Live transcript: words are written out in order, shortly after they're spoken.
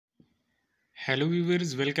Hello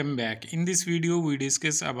viewers, welcome back. In this video we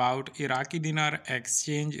discuss about Iraqi Dinar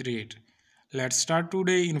exchange rate. Let's start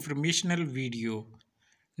today informational video.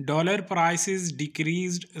 Dollar prices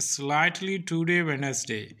decreased slightly today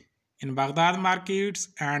Wednesday in Baghdad markets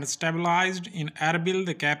and stabilized in Erbil,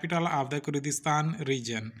 the capital of the Kurdistan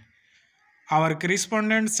region. Our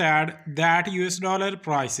correspondent said that US dollar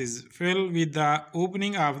prices fell with the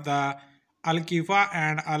opening of the Al-Kifa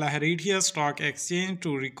and Al-Harithia stock exchange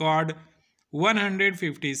to record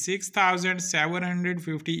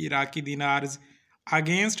 156,750 Iraqi dinars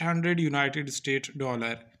against 100 United States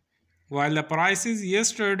dollar, while the prices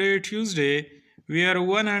yesterday Tuesday were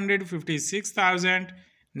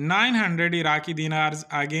 156,900 Iraqi dinars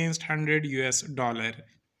against 100 US dollar.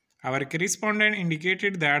 Our correspondent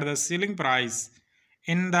indicated that the selling price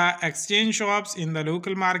in the exchange shops in the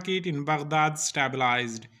local market in Baghdad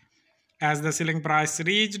stabilized as the selling price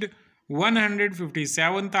reached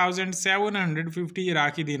 157,750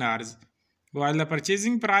 Iraqi dinars, while the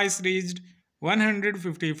purchasing price reached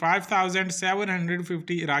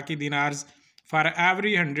 155,750 Iraqi dinars for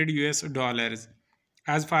every 100 US dollars.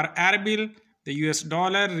 As for Erbil, the US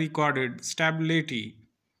dollar recorded stability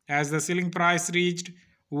as the selling price reached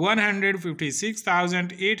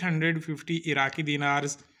 156,850 Iraqi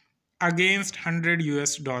dinars against 100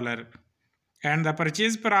 US dollar, and the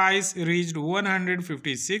purchase price reached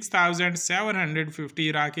 156,750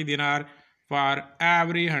 Iraqi dinar for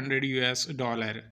every 100 US dollar.